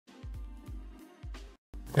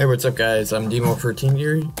Hey, what's up, guys? I'm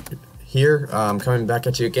Demo13 here. Coming back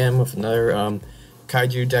at you again with another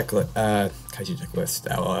Kaiju deck list.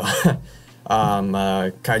 LOL.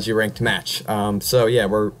 Kaiju ranked match. So yeah,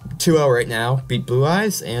 we're 2-0 right now. Beat Blue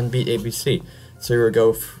Eyes and beat ABC. So here we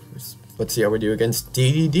go. Let's see how we do against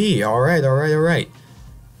DDD. All right.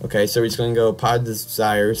 Okay, so he's gonna go Pod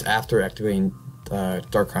Desires after activating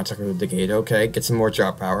Dark Contact with the Gate. Okay, get some more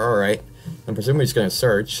drop power. All right. I'm presuming he's gonna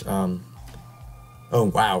search. Oh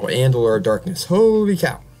wow, and Lord of Darkness. Holy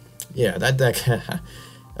cow. Yeah, that deck, I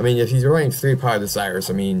mean, if he's running 3 Pod Desires,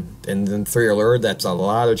 I mean, and then 3 Alert, that's a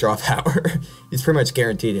lot of draw power. He's pretty much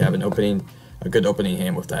guaranteed to have a good opening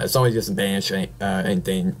hand with that. As long as he doesn't banish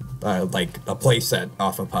anything, like a playset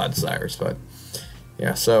off of Pod Desires. But,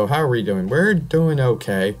 yeah, so how are we doing? We're doing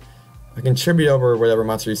okay. I can tribute over whatever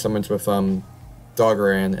monster he summons with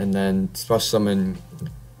Doggeran, and then special summon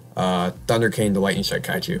Thunder Cane, the Lightning Strike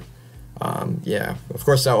Kaiju. Yeah, of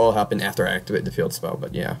course that will happen after I activate the field spell,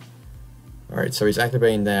 but yeah. Alright, so he's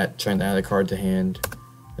activating that, trying to add a card to hand.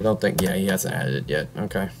 I don't think, yeah, he hasn't added it yet.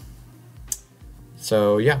 Okay.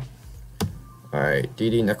 So, yeah. Alright,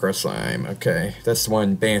 DD Necro Slime. Okay, that's the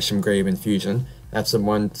one, Banish from Grave Infusion. That's the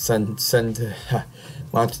one, send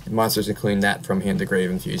monsters including that from hand to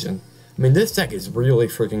Grave Infusion. I mean, this deck is really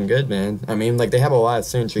freaking good, man. I mean, like, they have a lot of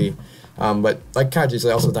synergy, but like Kaijus,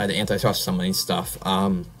 they also die to anti-trust summoning stuff.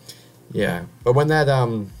 Yeah, but when that,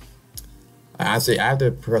 honestly, I have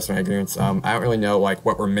to profess my ignorance. I don't really know, like,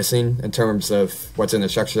 what we're missing in terms of what's in the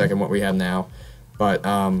structure deck and what we have now. But,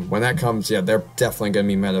 when that comes, yeah, they're definitely going to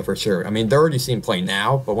be meta for sure. I mean, they're already seeing play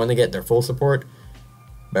now, but when they get their full support,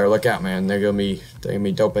 better look out, man. They're going to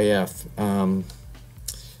be dope AF.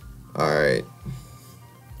 Alright.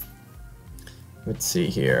 Let's see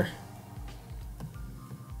here.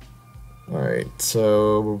 Alright,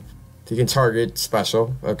 so you can target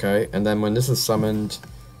special, okay, and then when this is summoned,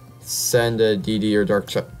 send a DD or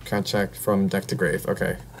Dark Contract from deck to grave,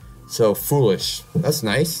 okay. So, Foolish. That's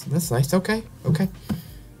nice, okay.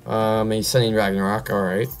 And he's sending Ragnarok,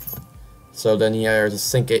 alright. So then he has a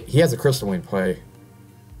Sink it. He has a Crystal Wing play,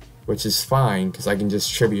 which is fine, because I can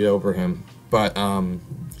just tribute over him. But,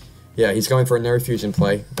 yeah, he's going for another fusion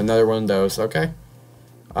play, another one of those, okay.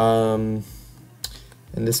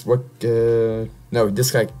 And this, no,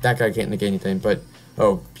 that guy can't negate anything, but,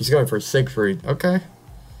 oh, he's going for Siegfried, okay.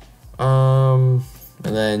 And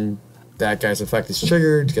then that guy's effect is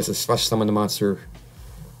triggered, gets a special summon the monster,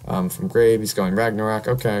 from grave, he's going Ragnarok,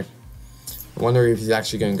 okay. I wonder if he's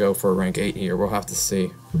actually going to go for a rank 8 here, we'll have to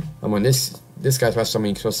see. And when this guy's special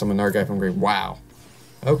summoning, he's supposed to summon another guy from grave, wow.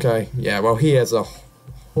 Okay, yeah, well, he has a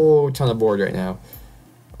whole ton of board right now.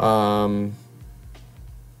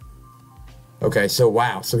 Okay, so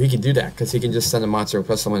wow, so he can do that, because he can just send a monster and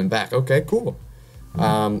put someone back. Okay, cool.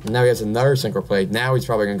 Now he has another synchro play. Now he's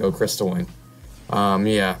probably going to go Crystal Wing.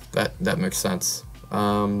 Yeah, that makes sense.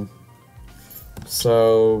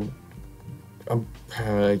 So,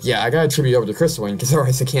 yeah, I gotta tribute over to Crystal Wing, because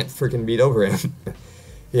otherwise I can't freaking beat over him.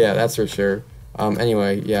 Yeah, that's for sure.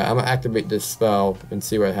 Anyway, yeah, I'm going to activate this spell and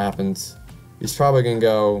see what happens. He's probably going to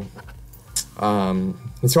go,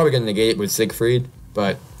 he's probably going to negate it with Siegfried,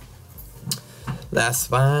 but that's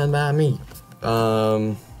fine by me.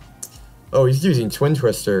 Oh, he's using Twin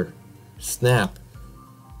Twister. Snap.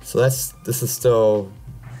 So this is still,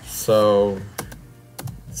 so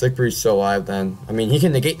Siegfried's still alive then. I mean, he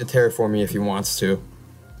can negate the terraforming if he wants to,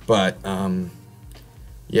 but,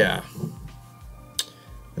 yeah.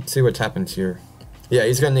 Let's see what happens here. Yeah,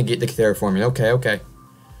 he's gonna negate the terraforming. Okay.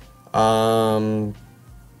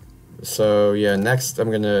 So, yeah, next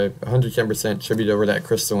I'm gonna 110% tribute over that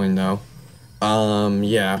Crystal Wing, though.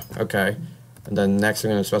 Yeah, okay. And then next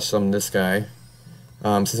I'm going to special summon this guy.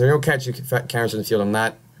 Since there are no Kaiju counters in the field, I'm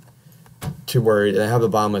not too worried. And I have a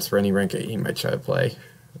Bombless for any rank 8 he might try to play.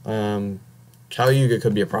 Kalyuga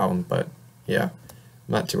could be a problem, but yeah, I'm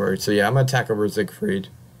not too worried. So yeah, I'm going to attack over Siegfried.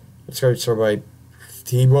 Let's go Sorbite.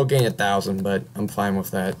 He will gain 1,000, but I'm fine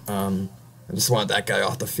with that. I just want that guy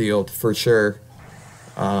off the field for sure.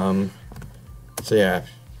 So yeah.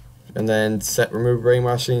 And then remove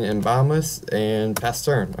Brainwashing and Bombless, and pass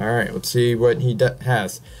turn. Alright, let's see what he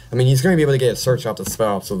has. I mean, he's going to be able to get a search off the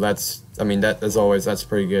spell, so that's, I mean, that, as always, that's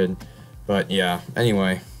pretty good. But, yeah,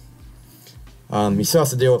 anyway. He still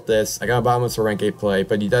has to deal with this. I got a Bombless for rank 8 play,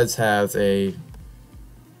 but he does have a...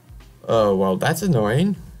 Oh, well, that's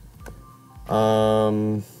annoying.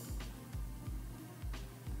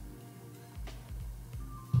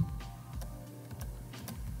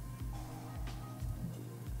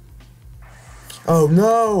 Oh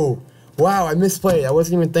no! Wow, I misplayed. I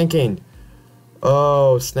wasn't even thinking.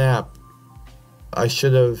 Oh, snap. I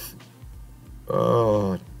should have...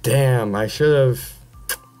 Oh, damn, I should have...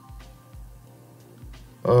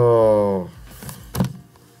 Oh.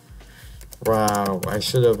 Wow, I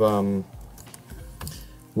should have,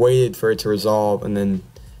 waited for it to resolve, and then...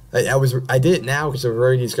 I did it now because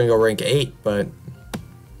already he's gonna go rank 8, but...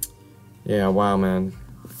 Yeah, wow, man.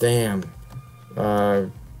 Damn.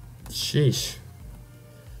 Sheesh.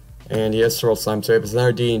 And he has Swirl Slime, so it's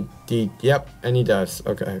another D. Yep, and he does.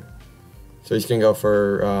 Okay. So he's gonna go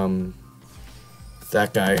for,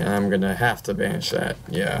 that guy, and I'm gonna have to banish that.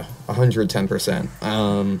 Yeah,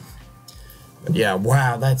 110%. But yeah,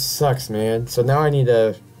 wow, that sucks, man. So now I need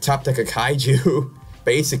to top deck a Kaiju,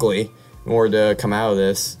 basically, in order to come out of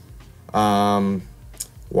this.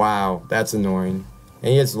 Wow, that's annoying.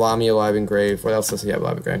 And he has Lamy alive and grave. What else does he have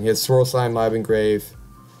alive and grave? He has Swirl Slime alive and grave.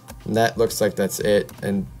 And that looks like that's it.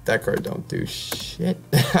 And that card don't do shit.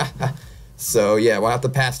 So yeah, we'll have to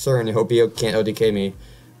pass turn and hope he can't ODK me.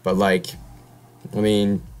 But like, I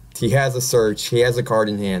mean, he has a search, he has a card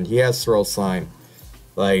in hand, he has Swirl Slime.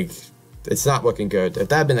 Like, it's not looking good. If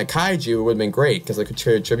that had been a Kaiju, it would have been great, because I could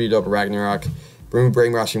tribute over Ragnarok.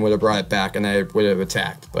 Brainwashing would have brought it back, and I would have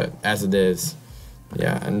attacked. But as it is,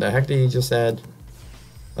 yeah. And the heck did he just add?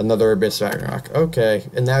 Another Abyss Ragnarok. Okay,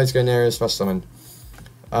 and now he's going to area special summon.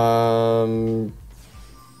 And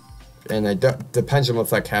the Pendulum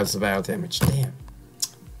Effect has the battle damage. Damn.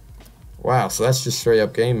 Wow, so that's just straight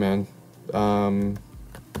up game, man.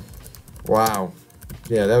 Wow.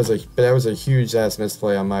 Yeah, that was a huge ass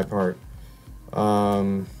misplay on my part.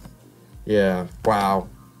 Yeah, wow.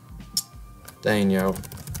 Dang, yo.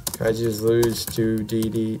 Kaijus lose to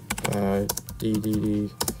DDD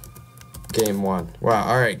game 1. Wow,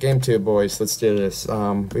 alright, game 2, boys. Let's do this.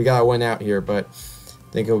 We got a win out here, but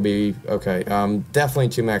I think it'll be okay. Definitely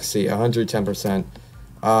 2 max C, 110%.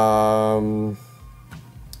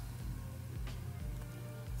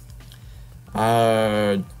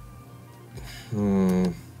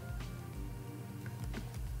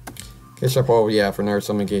 Kiss Up Hole, yeah, for Nerve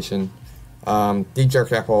Summonation. Deep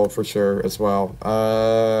Dark Apple for sure as well.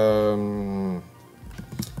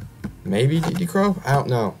 Maybe DD Crow? I don't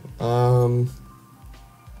know.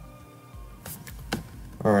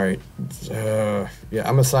 Alright. Yeah, I'm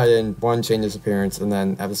gonna slide in 1 Chain Disappearance and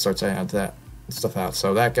then have to start signing out that stuff out.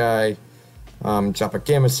 So that guy, drop a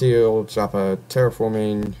Gamma Seal, drop a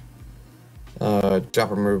Terraforming,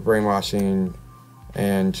 drop a Remove Brainwashing,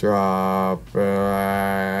 and drop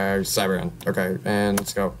Cyberman. Okay, and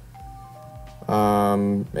let's go.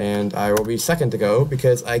 And I will be second to go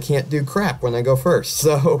because I can't do crap when I go first.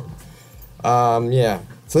 So, yeah.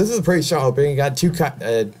 So this is a pretty strong opening. I got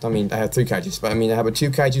I mean, I have 3 Kaijus, but I mean, I have a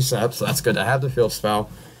 2 Kaiju setup, so that's good. I have the field spell.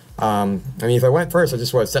 I mean, if I went first, I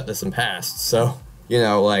just would have set this and passed. So, you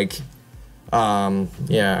know, like,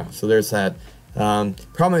 yeah. So there's that.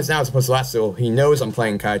 Problem is now, as opposed to last duel, he knows I'm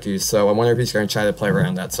playing Kaijus, so I wonder if he's going to try to play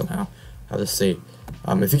around that somehow. I'll just see.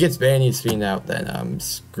 If he gets banned, he's fiend out, then I'm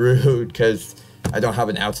screwed, because I don't have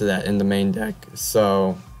an out to that in the main deck.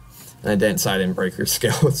 So, and I didn't side in Breaker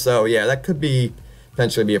skill. So, yeah, that could be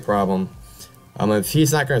potentially be a problem. If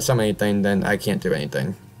he's not going to summon anything, then I can't do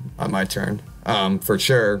anything on my turn, for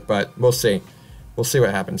sure, but we'll see. We'll see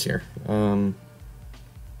what happens here.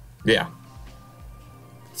 Yeah.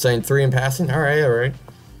 Saying 3 and passing? Alright.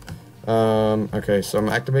 Okay, so I'm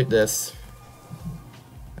gonna activate this.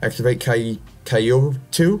 Activate Kaijus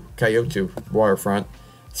Waterfront.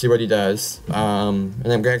 See what he does. And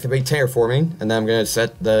then I'm gonna activate Terraforming, and then I'm gonna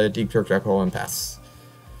set the Deep Dark Hole and pass.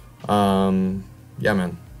 Yeah,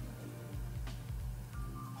 man.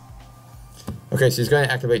 Okay, so he's gonna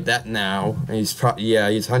activate that now, and he's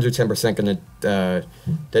he's 110% gonna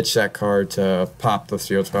ditch that card to pop the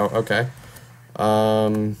field spell. Okay.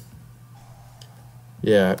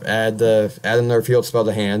 Yeah, add another field spell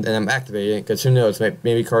to hand, and I'm activating it, because who knows,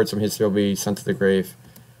 maybe cards from his field will be sent to the grave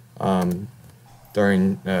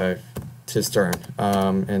during his turn.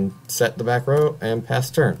 And set the back row and pass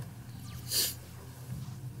turn.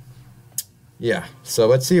 Yeah, so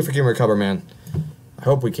let's see if we can recover, man. I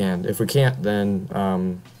hope we can. If we can't,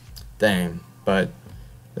 then dang. But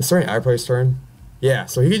it's starting our player's turn. Yeah,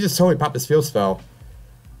 so he could just totally pop this field spell,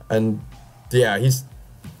 and yeah,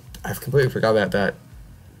 I've completely forgot about that.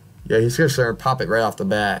 Yeah, he's gonna start pop it right off the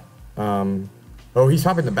bat. Oh, he's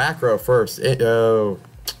popping the back row first. Oh,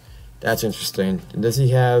 that's interesting. Does he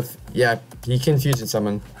have? Yeah, he can fusion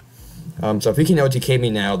summon. So if he can OTK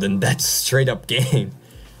me now, then that's straight up game,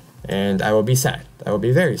 and I will be sad. I will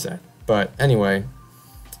be very sad. But anyway,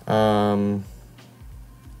 yeah,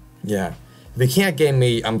 if he can't game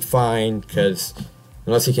me, I'm fine, because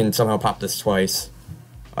unless he can somehow pop this twice.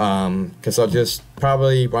 Because I'll just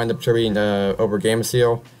probably wind up tributing over Gamma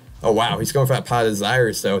Seal. Oh wow, he's going for that Pot of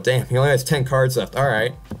Desires though. Damn, he only has 10 cards left.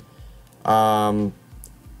 Alright.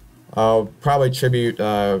 I'll probably tribute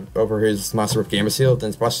over his Monster with Gamma Seal,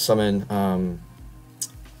 then special summon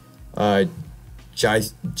Jizu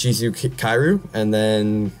Kairu, and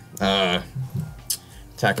then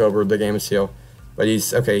attack over the Gamma Seal. But he's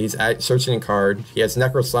searching a card. He has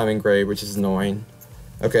Necro Slime engraved, which is annoying.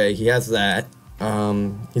 Okay, he has that.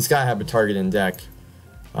 He's gotta have a target in deck.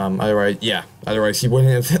 Otherwise he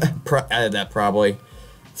wouldn't have added that probably.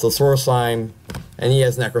 So Swirl Slime, and he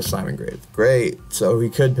has Necro Slime engraved. Great. So he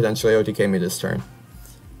could potentially OTK me this turn.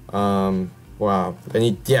 Wow.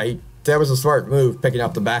 And that was a smart move, picking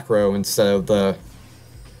up the back row instead of the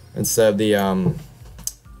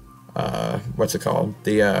what's it called?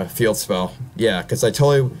 The field spell. Yeah, because I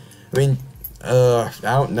don't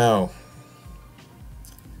know.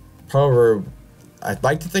 Probably, I'd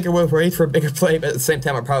like to think it would have waited for a bigger play, but at the same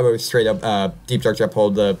time, I probably would have straight up Deep Dark Trap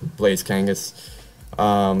hold the Blaze Kangas.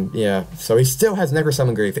 Yeah, so he still has Necro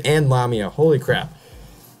Summon Grave and Lamia. Holy crap.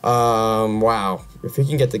 Wow. If he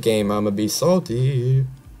can get the game, I'm gonna be salty.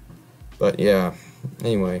 But yeah,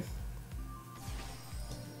 anyway.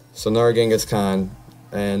 So Genghis Khan,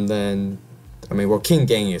 and then, King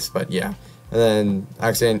Genghis, but yeah. And then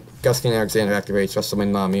Guskin Alexander activates, just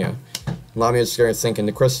summon Lamia. Lamia's gonna sink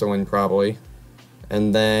into Crystalline probably.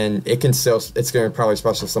 And then it's gonna probably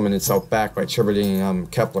special summon itself back by tributing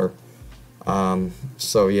Kepler.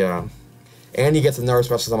 So yeah. And he gets another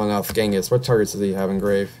special summon off Genghis. What targets does he have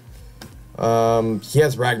engraved? He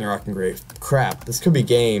has Ragnarok engraved. Crap, this could be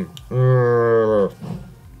game.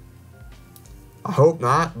 I hope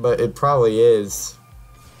not, but it probably is.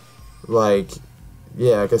 Like,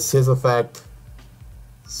 yeah, because his effect,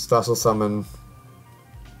 special summon.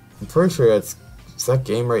 I'm pretty sure is that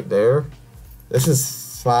game right there? This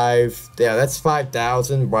is 5, yeah, that's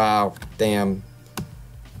 5,000. Wow, damn.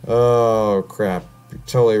 Oh, crap. You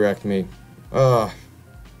totally wrecked me. Ugh.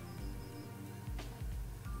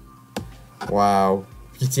 Wow.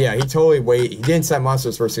 Yeah, he totally he didn't set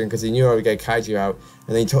monsters first turn because he knew I would get Kaiju out,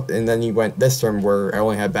 and then he went this turn where I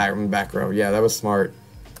only had back row. Yeah, that was smart.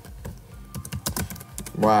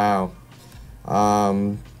 Wow.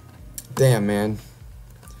 Damn, man.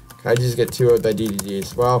 Kaijus get 2-0'd by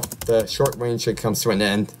DDDs. Well, the short range should come to an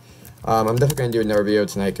end. I'm definitely going to do another video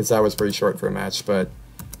tonight because that was pretty short for a match, but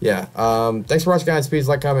yeah. Thanks for watching, guys. Please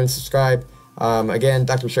like, comment, and subscribe. Again,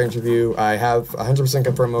 Dr. Strange review. I have 100%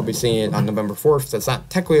 confirmed we'll be seeing it on November 4th. So it's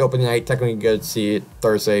not technically open tonight. Technically good to see it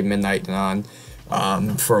Thursday midnight and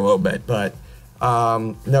on for a little bit. But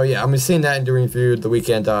no, yeah, I'm gonna be seeing that and doing a review the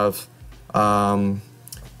weekend of.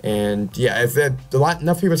 And yeah, if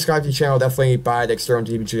enough people subscribe to the channel, definitely buy the external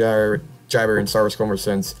DB driver and Star Wars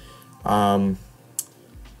Conversions. I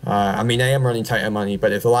am running tight on money,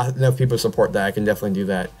 but if enough people support that, I can definitely do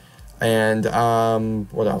that. And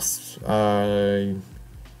what else?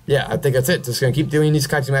 Yeah, I think that's it. Just gonna keep doing these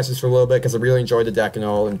Kaiju matches for a little bit because I really enjoyed the deck and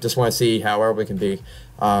all, and just want to see how everyone can be.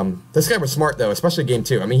 This guy was smart though, especially game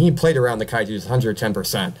 2. He played around the Kaijus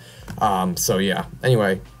 110%. So yeah.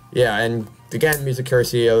 Anyway, yeah, and again, music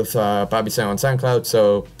courtesy of Bobby Cento on SoundCloud.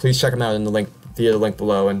 So please check him out in the link via the link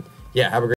below. And yeah, have a great